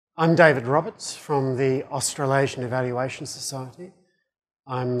I'm David Roberts from the Australasian Evaluation Society.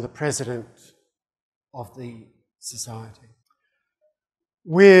 I'm the president of the society.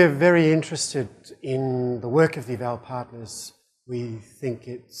 We're very interested in the work of the Eval partners. We think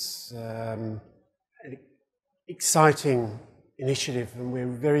it's an exciting initiative, and we're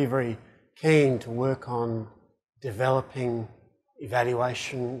very, very keen to work on developing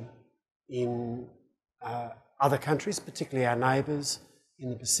evaluation in other countries, particularly our neighbours in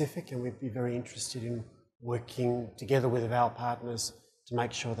the Pacific, and we'd be very interested in working together with Eval partners to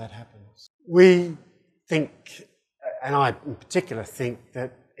make sure that happens. We think, and I in particular think,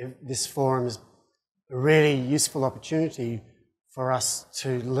 that this forum is a really useful opportunity for us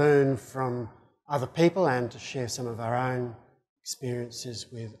to learn from other people and to share some of our own experiences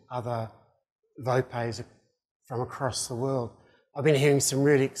with other VOPEs from across the world. I've been hearing some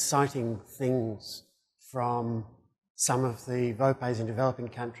really exciting things from some of the VOPEs in developing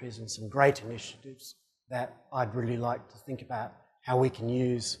countries and some great initiatives that I'd really like to think about how we can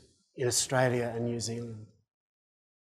use in Australia and New Zealand.